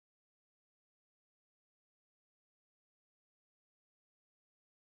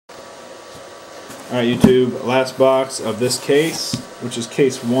Alright, YouTube, last box of this case, which is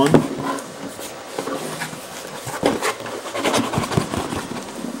case 1.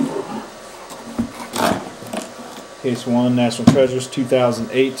 Case 1, National Treasures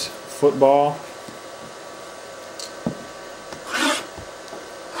 2008 football.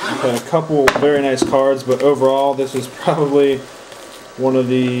 We've had a couple very nice cards, but overall this is probably one of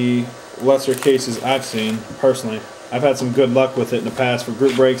the lesser cases I've seen, personally. I've had some good luck with it in the past for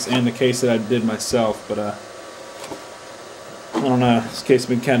group breaks and the case that I did myself, but I don't know, this case has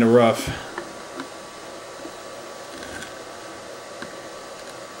been kind of rough.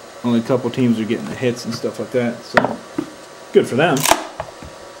 Only a couple teams are getting the hits and stuff like that, so good for them.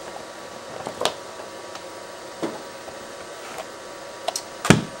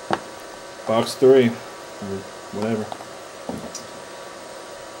 Box 3, or whatever.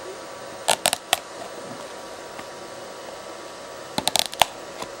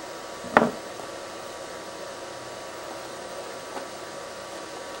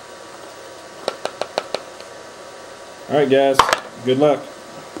 Alright guys, good luck.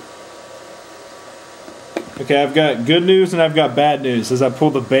 Okay, I've got good news and I've got bad news as I pull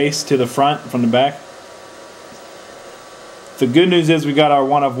the base to the front from the back. The good news is we got our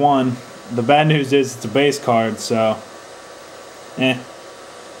 1 of 1. The bad news is it's a base card, so I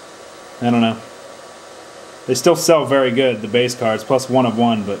don't know. They still sell very good, the base cards, plus 1 of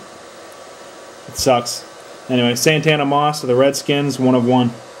 1, but it sucks. Anyway, Santana Moss of the Redskins, 1 of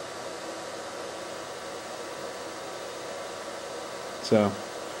 1. So,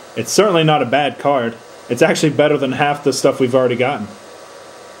 it's certainly not a bad card. It's actually better than half the stuff we've already gotten.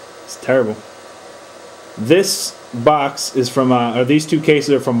 It's terrible. This box is from, or these 2 cases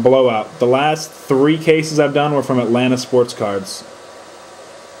are from Blowout. The last 3 cases I've done were from Atlanta Sports Cards.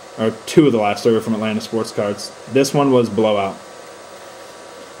 Or 2 of the last 3 were from Atlanta Sports Cards. This one was Blowout.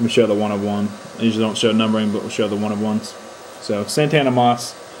 Let me show the 1 of 1. I usually don't show numbering, but we'll show the 1 of 1s. So, Santana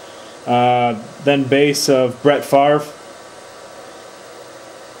Moss. Then base of Brett Favre.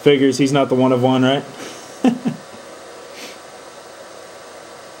 Figures he's not the 1 of 1, right?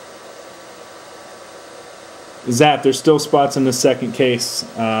 Zap, there's still spots in the second case,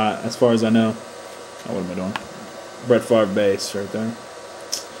 as far as I know. Oh, what am I doing? Brett Favre base right there.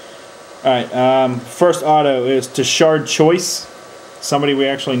 Alright, first auto is Tashard Choice. Somebody we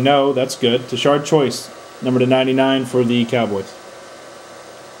actually know, that's good. Tashard Choice, number to 99 for the Cowboys.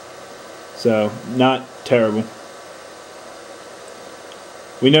 So, not terrible.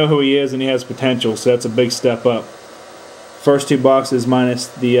 We know who he is and he has potential, so that's a big step up. First 2 boxes minus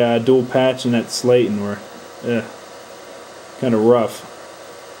the dual patch and that Slayton were kind of rough.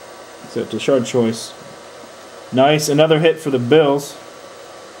 So Tashard Choice. Nice, another hit for the Bills.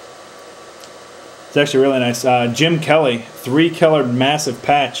 It's actually really nice. Jim Kelly, 3-colored massive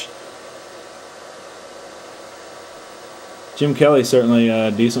patch. Jim Kelly, certainly a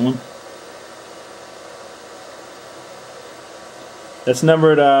decent one. That's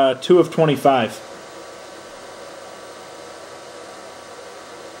numbered 2 of 25.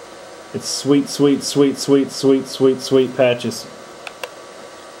 It's sweet, sweet, sweet, sweet, sweet, sweet, sweet patches.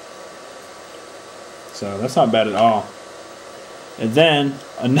 So that's not bad at all. And then,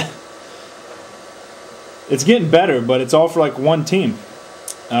 it's getting better, but it's all for like one team.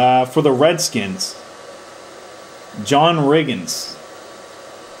 For the Redskins, John Riggins,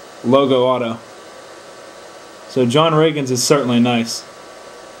 logo auto. So John Riggins is certainly nice.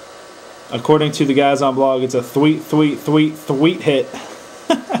 According to the guys on blog, it's a thweet hit.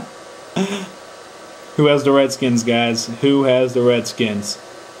 Who has the Redskins, guys? Who has the Redskins?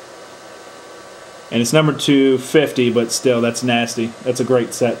 And it's number 250, but still, that's nasty. That's a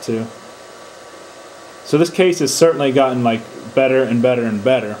great set, too. So this case has certainly gotten like better and better and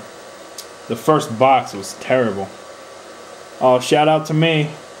better. The first box was terrible. Oh, shout out to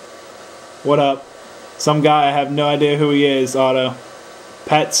me. What up? Some guy, I have no idea who he is, auto.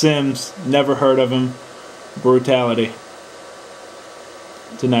 Pat Sims, never heard of him. Brutality.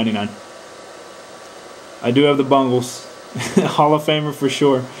 To 99. I do have the Bungles. Hall of Famer for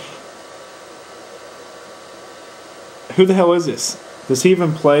sure. Who the hell is this? Does he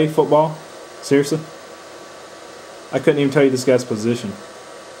even play football? Seriously? I couldn't even tell you this guy's position.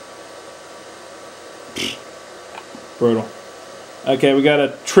 Brutal. Okay, we got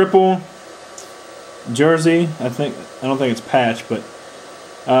a triple jersey. I don't think it's patch, but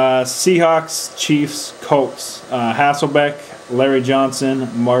Seahawks, Chiefs, Colts, Hasselbeck, Larry Johnson,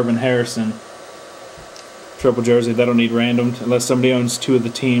 Marvin Harrison. Triple jersey. That'll need randomed. Unless somebody owns 2 of the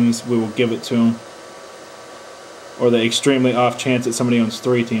teams, we will give it to them. Or the extremely off chance that somebody owns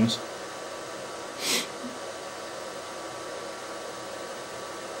 3 teams.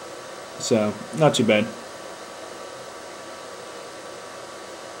 So, not too bad.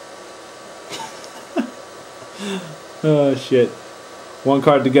 Oh, shit. One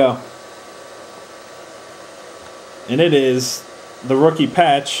card to go. And it is the rookie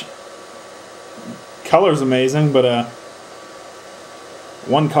patch. Color's amazing, but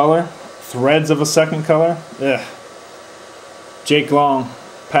one color, threads of a second color. Ugh. Jake Long,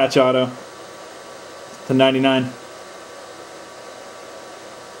 patch auto to 99.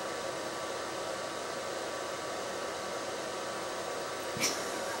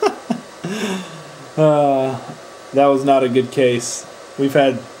 That was not a good case. We've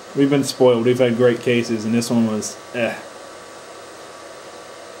been spoiled. We've had great cases, and this one was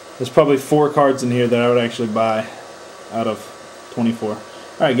There's probably 4 cards in here that I would actually buy out of 24.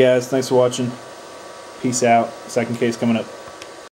 Alright guys, thanks for watching. Peace out. Second case coming up.